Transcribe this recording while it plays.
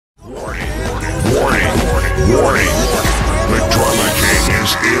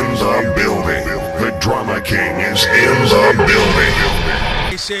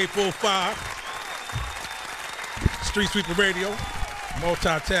building. Shade 45, Street Sweeper Radio,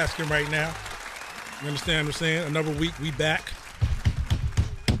 multitasking right now. You understand what I'm saying? Another week, we back.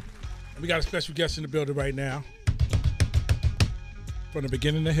 We got a special guest in the building right now. From the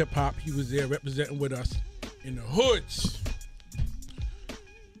beginning of hip-hop, he was there representing with us in the hoods.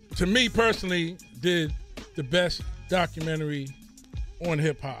 To me, personally, did the best documentary on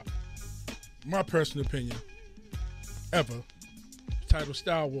hip-hop. My personal opinion, ever. Titled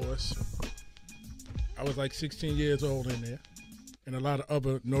Star Wars. I was like 16 years old in there, and a lot of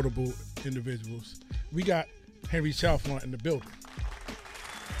other notable individuals. We got Henry Chalfant in the building.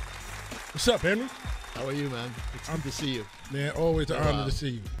 What's up, Henry? How are you, man? It's good to see you. Man, always an honor to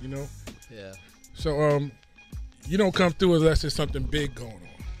see you, you know? Yeah. So, you don't come through unless there's something big going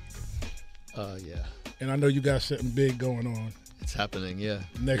on. Yeah. And I know you got something big going on. It's happening, yeah.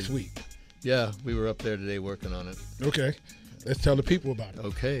 Next week. Yeah, we were up there today working on it. Okay. Let's tell the people about it.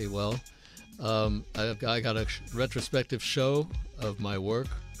 Okay, well, I got a retrospective show of my work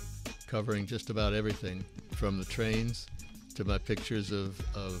covering just about everything from the trains to my pictures of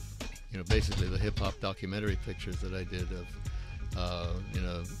basically the hip-hop documentary pictures that I did of,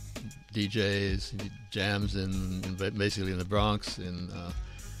 DJs, jams basically in the Bronx and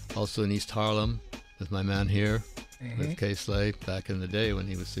also in East Harlem with my man here, with Kayslay back in the day when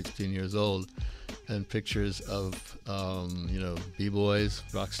he was 16 years old. And pictures of, B-boys,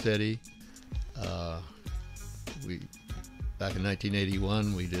 Rocksteady. Back in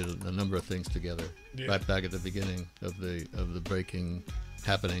 1981, we did a number of things together. Yeah. Right back at the beginning of the breaking,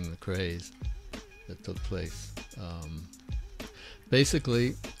 happening, the craze that took place.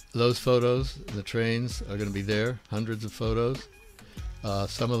 Basically, those photos, the trains are going to be there. Hundreds of photos.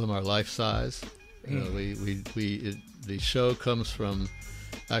 Some of them are life size. The show comes from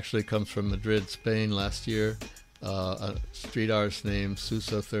Madrid, Spain last year. A street artist named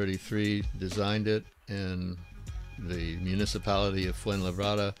Suso33 designed it, and the municipality of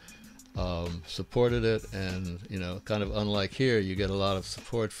Fuenlabrada supported it. And kind of unlike here, you get a lot of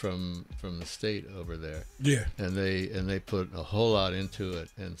support from the state over there. Yeah. And they put a whole lot into it,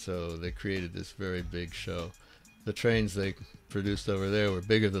 and so they created this very big show. The trains they produced over there were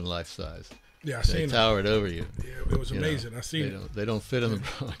bigger than life size. Yeah, I seen it. They towered over you. Yeah, it was amazing. I seen it. They don't fit in the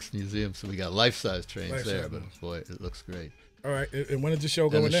Bronx Museum, so we got life-size trains there. But boy, it looks great. All right, and when is the show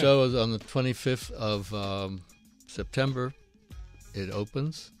going? And the show is on the 25th of September. It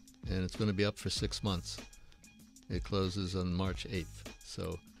opens, and it's going to be up for 6 months. It closes on March 8th,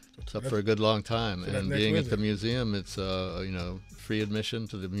 so it's up for a good long time. So and being at the museum, it's free admission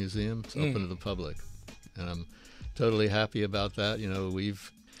to the museum. It's open to the public, and I'm totally happy about that.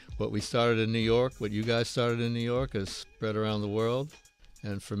 What we started in New York, what you guys started in New York, is spread around the world,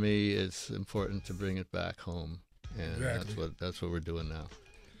 and for me, it's important to bring it back home, and that's what we're doing now.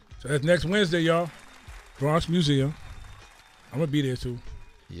 So that's next Wednesday, y'all. Bronx Museum. I'm gonna be there too.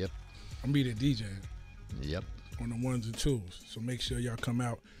 Yep. I'm gonna be there DJing. Yep. On the ones and twos. So make sure y'all come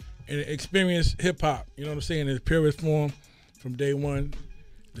out and experience hip hop. You know what I'm saying? In its purest form, from day one,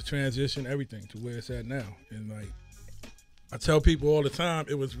 the transition, everything to where it's at now, and I tell people all the time,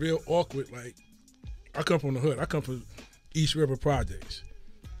 it was real awkward. Like, I come from the hood. I come from East River Projects.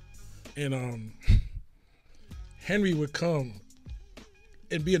 And Henry would come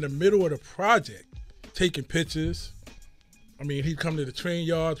and be in the middle of the project taking pictures. I mean, he'd come to the train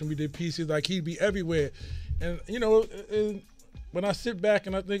yards when we did pieces. Like, he'd be everywhere. And, when I sit back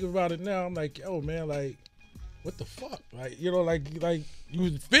and I think about it now, I'm like, oh, man, like, what the fuck? Like, like you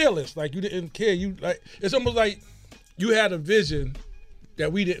was fearless. Like, you didn't care. It's almost like you had a vision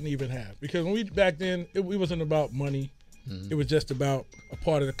that we didn't even have, because when back then, it wasn't about money. It was just about a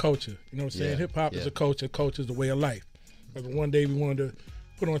part of the culture. You know what I'm saying? Hip hop is a culture. Culture is a way of life. Like, one day we wanted to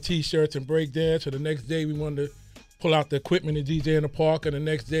put on T-shirts and break dance, or the next day we wanted to pull out the equipment and DJ in the park, and the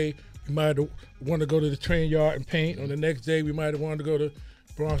next day we might have wanted to go to the train yard and paint, or the next day we might have wanted to go to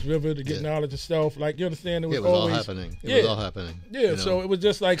Bronx River to get knowledge of self. Like, you understand? It was all always happening. It was all happening. Yeah, so it was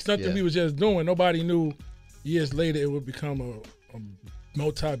just like something we was just doing. Nobody knew years later it would become a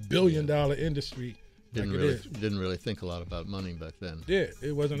multi-billion-dollar industry. Didn't really think a lot about money back then. Yeah,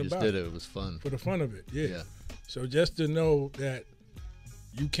 it wasn't about it. It was fun. For the fun of it, yeah. So just to know that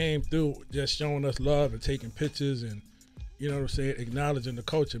you came through just showing us love and taking pictures and, you know what I'm saying, acknowledging the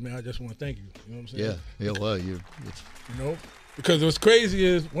culture, man, I just want to thank you. You know what I'm saying? Yeah, well, because what's crazy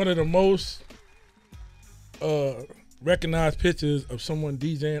is one of the most recognized pictures of someone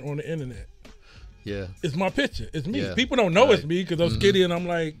DJing on the internet. Yeah. It's my picture. It's me. Yeah. People don't know it's me because I'm skinny and I'm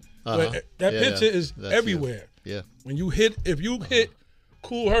like, but that picture is everywhere. You. Yeah. If you hit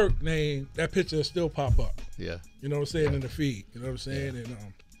Kool Herc name, that picture will still pop up. Yeah. You know what I'm saying, in the feed. You know what I'm saying? Yeah. And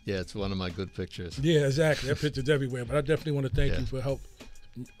yeah, it's one of my good pictures. yeah, exactly. That picture's everywhere. But I definitely want to thank you for help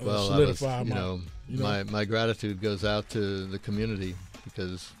solidify my gratitude goes out to the community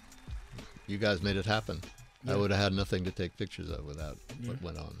because you guys made it happen. I would have had nothing to take pictures of without what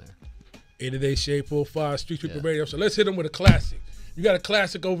went on there. 8-A-Day Shade 4-5 Street Sweeper Radio. So let's hit them with a classic. You got a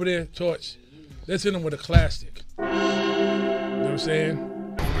classic over there, Torch? Let's hit them with a classic. You know what I'm saying?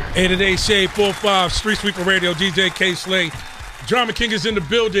 8-A-Day Shade 4-5 Street Sweeper Radio. DJ Kayslay. Drama King is in the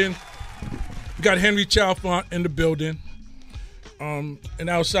building. We got Henry Chalfant in the building. And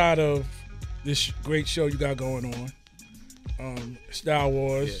outside of this great show you got going on, Star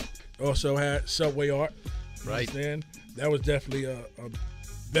Wars, also had Subway Art. Right. Understand? That was definitely a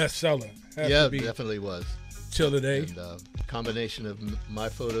bestseller. Yeah, it definitely was. Till today. And combination of my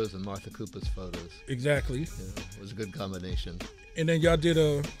photos and Martha Cooper's photos. Exactly. It was a good combination. And then y'all did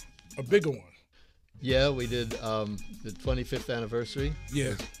a bigger one. Yeah, we did the 25th anniversary.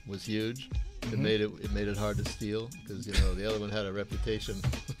 Yeah. Was huge. It made it hard to steal because the other one had a reputation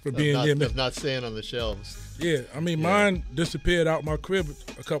for being of not staying on the shelves. Yeah, I mean mine disappeared out my crib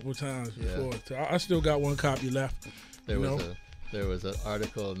a couple of times before. So I still got one copy left. There was an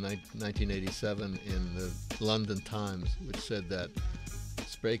article in 1987 in the London Times which said that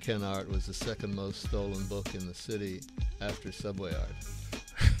spray can art was the second most stolen book in the city after Subway Art.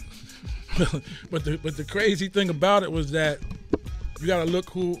 but the crazy thing about it was that you got to look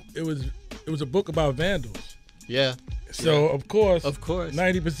who it was. It was a book about vandals. Yeah. So of course,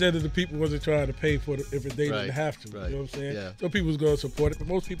 90% of the people wasn't trying to pay for it if they didn't have to. Right. You know what I'm saying? Yeah. So people was going to support it, but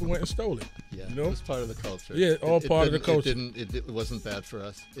most people went and stole it. Yeah. You know? It was part of the culture. Yeah, part of the culture. It wasn't bad for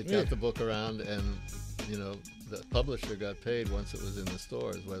us. It got the book around, and the publisher got paid once it was in the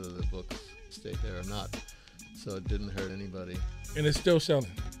stores, whether the books stayed there or not. So it didn't hurt anybody. And it's still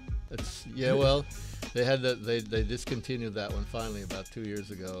selling. Well, they discontinued that one finally about 2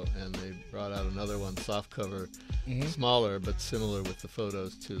 years ago, and they brought out another one, soft cover, smaller but similar with the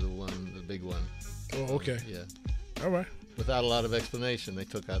photos to the big one. Oh, okay. Yeah. All right. Without a lot of explanation, they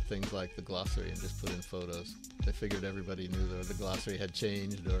took out things like the glossary and just put in photos. They figured everybody knew the glossary had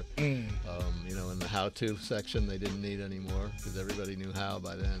changed, or in the how-to section they didn't need anymore because everybody knew how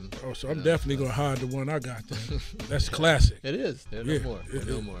by then. Oh, so I'm definitely gonna hide the one I got then. That's classic. It is. There's no more.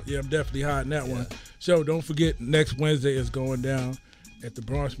 No more. Yeah, I'm definitely hiding that one. So don't forget, next Wednesday is going down at the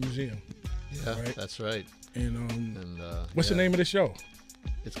Bronx Museum. Yeah, right? That's right. And what's the name of the show?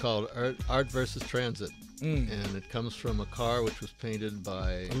 It's called Art versus Transit. And it comes from a car which was painted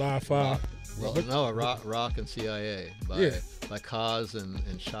by Alive Fire. Rock and CIA by Kaz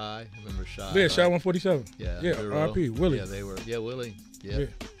and Shy. Remember Shy? Yeah, Shy 147. Yeah. R.I.P. Willie. Yeah, they were. Yeah, Willie. Yeah.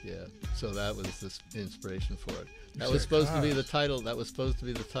 So that was the inspiration for it. That was supposed to be the title. That was supposed to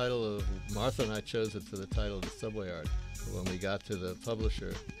be the title of Martha and I chose it for the title of the Subway Art. But when we got to the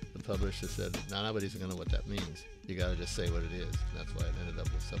publisher said, "No, nobody's gonna know what that means. You got to just say what it is." And that's why it ended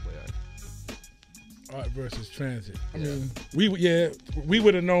up with Subway Art. Art versus Transit. I mean, we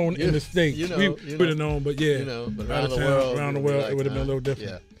would have known in the States. We would have known, but but around the world, it would have been a little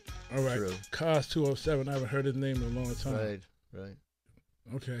different. Yeah. All right. Cars 207. I haven't heard his name in a long time. Right.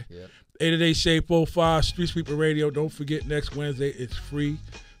 Okay. Yeah. 8-A-Day Shade 4-5 Street Sweeper Radio. Don't forget, next Wednesday it's free.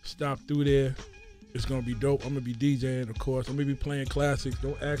 Stop through there. It's gonna be dope. I'm gonna be DJing, of course. I'm gonna be playing classics.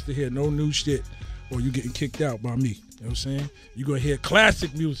 Don't ask to hear no new shit, or you getting kicked out by me. You know what I'm saying? You're gonna hear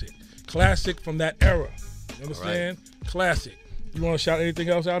classic music. Classic from that era. You understand? Right. Classic. You want to shout anything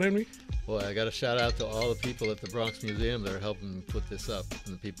else out, Henry? Boy, I got to shout out to all the people at the Bronx Museum that are helping put this up,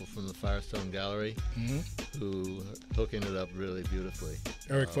 and the people from the Firestone Gallery who are hooking it up really beautifully.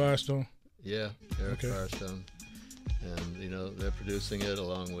 Eric Firestone? Yeah, Eric Firestone. And, they're producing it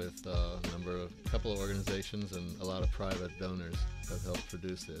along with a couple of organizations and a lot of private donors have helped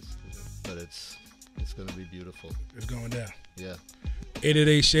produce this. But it's going to be beautiful. It's going down. Yeah.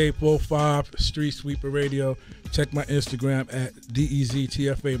 8-A-Day Shade 4-5 Street Sweeper Radio. Check my Instagram at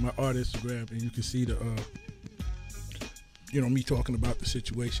DEZTFA, my art Instagram, and you can see the me talking about the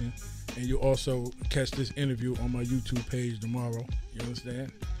situation. And you'll also catch this interview on my YouTube page tomorrow. You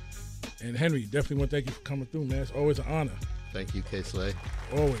understand? And Henry, definitely want to thank you for coming through, man. It's always an honor. Thank you, Kayslay.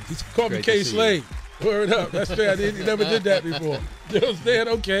 Always. He's called me Kayslay. Word up. That's fair. He never did that before. You understand?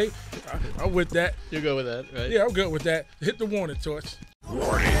 Okay. I'm with that. You go with that, right? Yeah, I'm good with that. Hit the warning torch.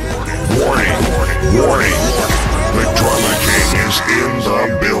 Warning. The Drama King is in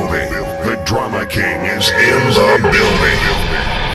the building. The Drama King is in the building.